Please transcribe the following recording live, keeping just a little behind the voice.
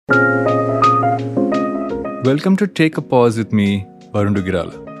Welcome to Take a Pause with me, Varun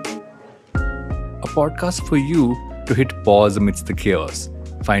Dugirala. A podcast for you to hit pause amidst the chaos,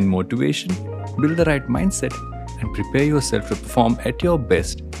 find motivation, build the right mindset, and prepare yourself to perform at your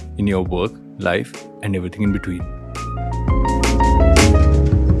best in your work, life, and everything in between.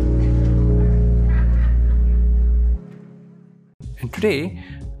 And today,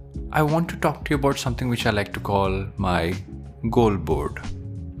 I want to talk to you about something which I like to call my goal board.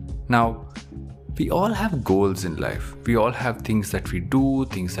 Now, we all have goals in life. We all have things that we do,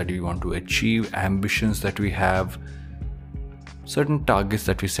 things that we want to achieve, ambitions that we have, certain targets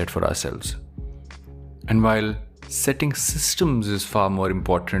that we set for ourselves. And while setting systems is far more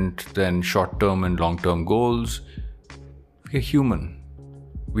important than short-term and long-term goals, we are human.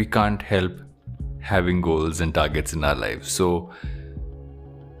 We can't help having goals and targets in our lives. So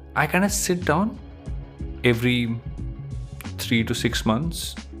I kind of sit down every 3 to 6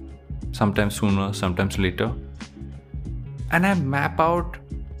 months, sometimes sooner, sometimes later, and I map out,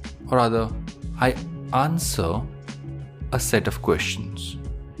 or rather, I answer a set of questions.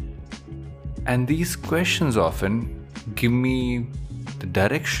 And these questions often give me the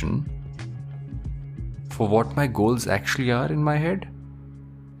direction for what my goals actually are in my head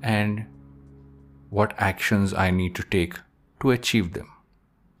and what actions I need to take to achieve them.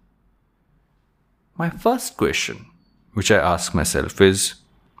 My first question, which I ask myself, is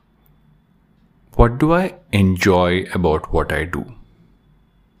what do I enjoy about what I do?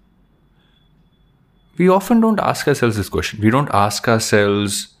 We often don't ask ourselves this question. We don't ask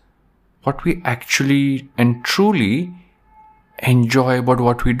ourselves what we actually and truly enjoy about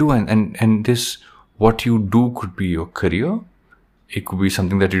what we do. And this, what you do, could be your career. It could be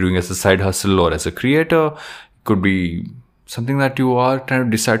something that you're doing as a side hustle or as a creator. It could be something that you are trying to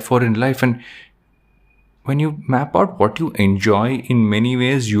decide for in life. And when you map out what you enjoy, in many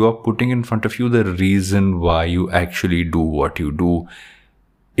ways, you are putting in front of you the reason why you actually do what you do.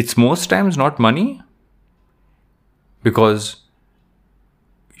 It's most times not money, because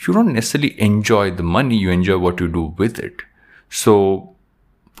you don't necessarily enjoy the money, you enjoy what you do with it. So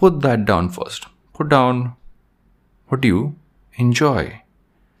put that down first. Put down what do you enjoy.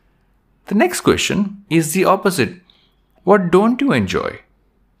 The next question is the opposite. What don't you enjoy?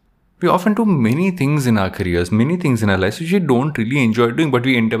 We often do many things in our careers, many things in our lives which we don't really enjoy doing, but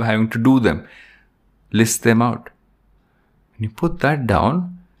we end up having to do them. List them out. When you put that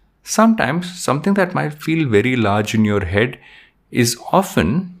down, sometimes something that might feel very large in your head is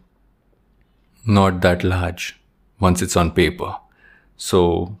often not that large once it's on paper.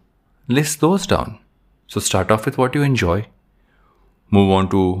 So list those down. So start off with what you enjoy. Move on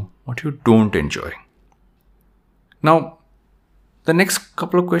to what you don't enjoy. Now, the next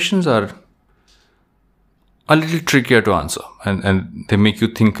couple of questions are a little trickier to answer, and they make you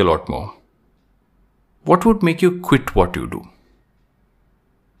think a lot more. What would make you quit what you do?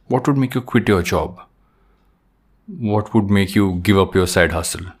 What would make you quit your job? What would make you give up your side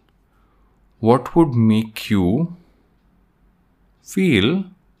hustle? What would make you feel,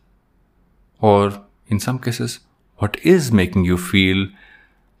 or in some cases, what is making you feel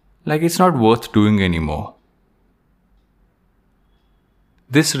like it's not worth doing anymore?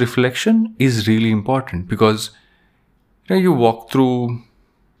 This reflection is really important because you walk through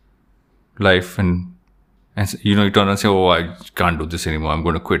life and you turn around and say, oh, I can't do this anymore, I'm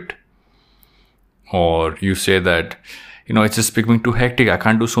going to quit. Or you say that, it's just becoming too hectic, I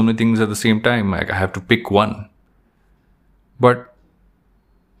can't do so many things at the same time, I have to pick one. But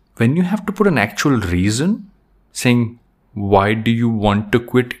when you have to put an actual reason, saying, why do you want to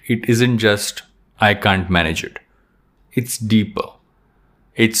quit? It isn't just, I can't manage it. It's deeper.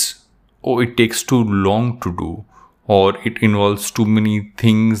 It's, it takes too long to do, or it involves too many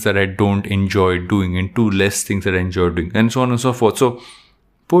things that I don't enjoy doing and too less things that I enjoy doing, and so on and so forth. So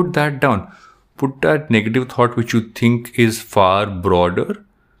put that down. Put that negative thought which you think is far broader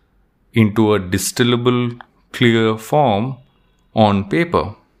into a distillable, clear form on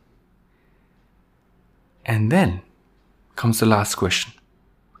paper. And then comes the last question,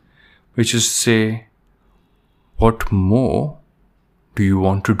 which is to say, what more do you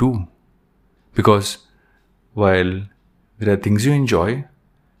want to do? Because while there are things you enjoy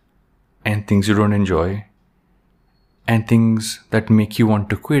and things you don't enjoy and things that make you want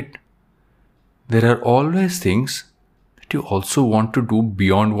to quit, there are always things that you also want to do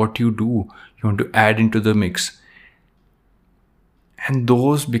beyond what you do. You want to add into the mix. And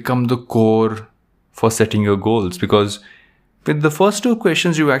those become the core for setting your goals, because with the first two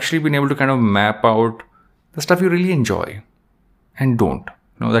questions, you've actually been able to kind of map out the stuff you really enjoy and don't.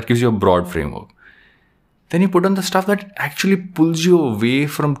 That gives you a broad framework. then you put on the stuff that actually pulls you away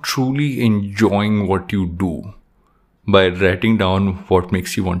from truly enjoying what you do by writing down what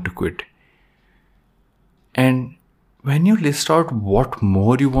makes you want to quit. And when you list out what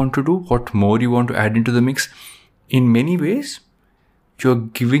more you want to do, what more you want to add into the mix, in many ways, you're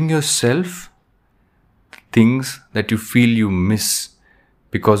giving yourself things that you feel you miss,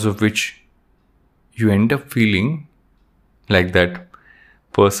 because of which you end up feeling like that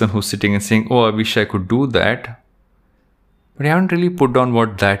person who's sitting and saying, oh, I wish I could do that. But you haven't really put down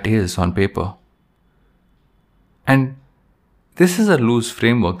what that is on paper. And this is a loose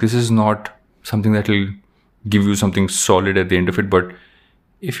framework. This is not something that will give you something solid at the end of it. But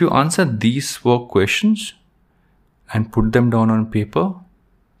if you answer these work questions and put them down on paper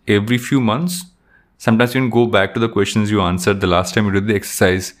every few months, sometimes you can go back to the questions you answered the last time you did the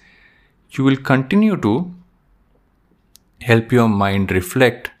exercise. You will continue to help your mind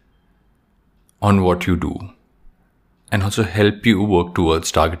reflect on what you do and also help you work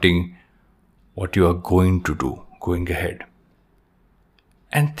towards targeting what you are going to do going ahead.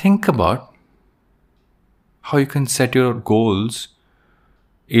 And think about how you can set your goals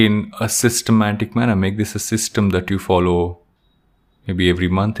in a systematic manner. Make this a system that you follow maybe every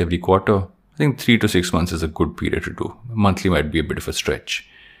month, every quarter. I think 3 to 6 months is a good period to do. Monthly might be a bit of a stretch.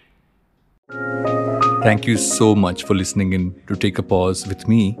 Thank you so much for listening in to Take a Pause with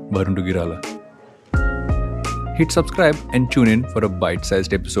me, Varun Dugirala. Hit subscribe and tune in for a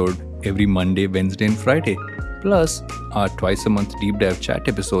bite-sized episode every Monday, Wednesday and Friday. Plus, our twice-a-month deep dive chat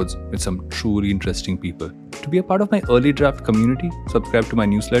episodes with some truly interesting people. To be a part of my early draft community, subscribe to my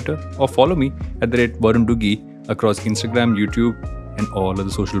newsletter or follow me at @Varun Dugi across Instagram, YouTube and all other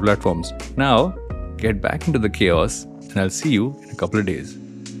social platforms. Now, get back into the chaos and I'll see you in a couple of days.